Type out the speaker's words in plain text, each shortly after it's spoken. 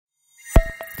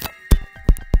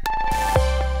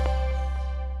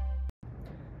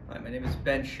My name is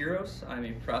Ben Shiros. I'm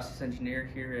a process engineer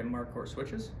here at Marquardt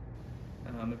Switches.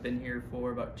 I've been here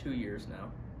for about 2 years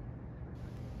now.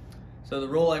 So the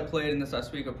role I played in this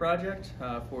Oswego project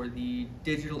for the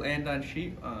digital ANDON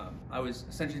sheet, I was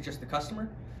essentially just the customer.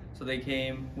 So they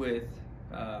came looking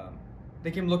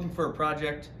for a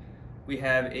project. We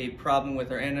have a problem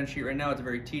with our ANDON sheet right now. It's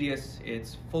very tedious.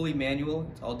 It's fully manual.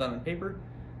 It's all done on paper.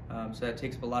 So that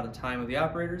takes up a lot of time of the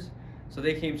operators. So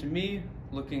they came to me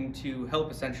looking to help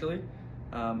essentially.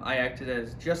 I acted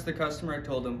as just the customer. I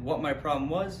told them what my problem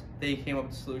was. They came up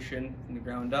with a solution from the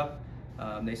ground up.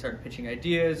 They started pitching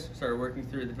ideas, started working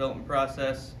through the development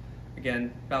process.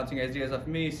 Again, bouncing ideas off of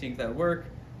me, seeing if that would work.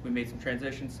 We made some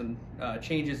transitions, some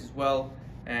changes as well.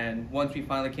 And once we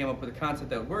finally came up with a concept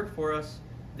that would work for us,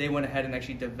 they went ahead and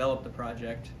actually developed the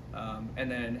project and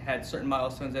then had certain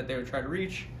milestones that they would try to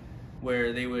reach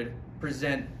where they would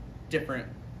present different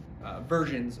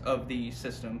versions of the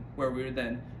system where we would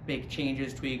then make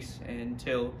changes, tweaks,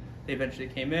 until they eventually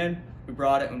came in. We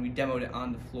brought it and we demoed it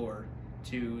on the floor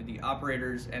to the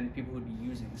operators and people who would be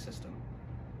using the system.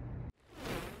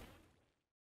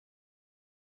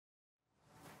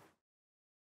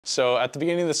 So at the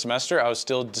beginning of the semester, I was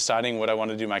still deciding what I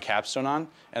wanted to do my capstone on,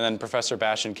 and then Professor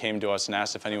Bashan came to us and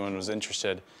asked if anyone was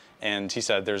interested. And he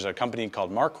said, there's a company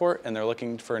called Marquardt, and they're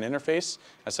looking for an interface.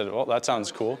 I said, well, that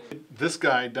sounds cool. This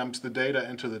guy dumps the data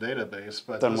into the database,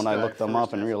 but then when I looked them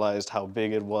up and realized how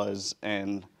big it was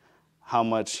and how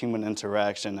much human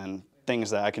interaction and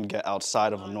things that I can get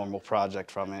outside of a normal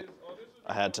project from it,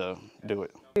 I had to do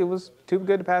it. It was too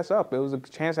good to pass up. It was a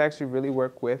chance to actually really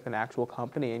work with an actual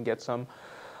company and get some,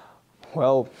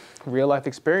 well, real-life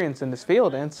experience in this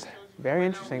field, and it's very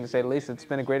interesting to say the least. It's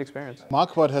been a great experience.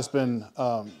 Marquardt has been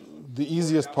the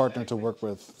easiest partner to work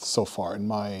with so far in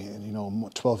my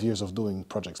 12 years of doing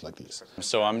projects like these.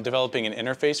 So I'm developing an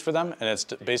interface for them, and it's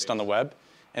based on the web.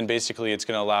 And basically, it's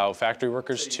going to allow factory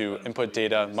workers to input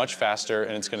data much faster,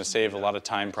 and it's going to save a lot of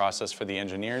time process for the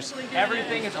engineers.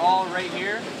 Everything is all right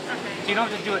here, so you don't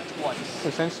have to do it twice.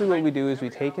 Essentially what we do is we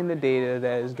take in the data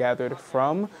that is gathered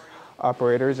from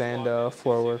operators and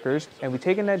floor workers, and we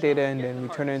take in that data and then we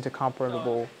turn it into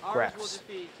comparable graphs.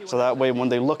 So that way when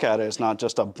they look at it, it's not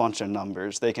just a bunch of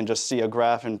numbers. They can just see a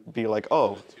graph and be like,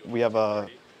 oh, we have a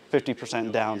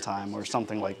 50% downtime or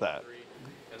something like that.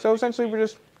 So essentially we're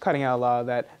just cutting out a lot of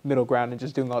that middle ground and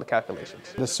just doing all the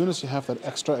calculations. As soon as you have that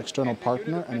extra external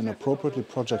partner and an appropriately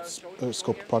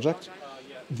scoped project,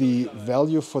 the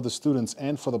value for the students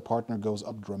and for the partner goes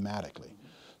up dramatically.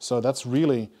 So that's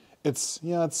really, it's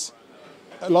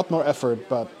a lot more effort,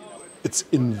 but it's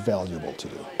invaluable to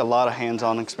do. A lot of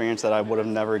hands-on experience that I would have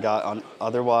never got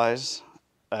otherwise,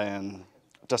 and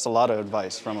just a lot of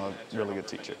advice from a really good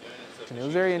teacher. And it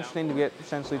was very interesting to get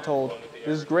essentially told,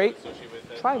 this is great,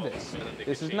 try this.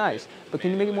 This is nice, but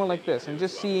can you make it more like this? And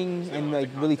just seeing and like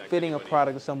really fitting a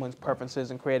product to someone's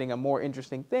preferences and creating a more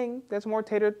interesting thing that's more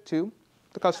tailored to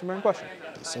the customer in question.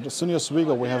 So at SUNY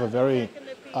Oswego, we have a very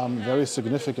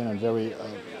significant and very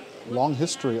long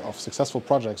history of successful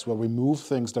projects where we move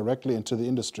things directly into the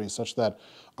industry such that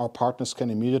our partners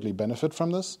can immediately benefit from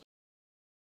this.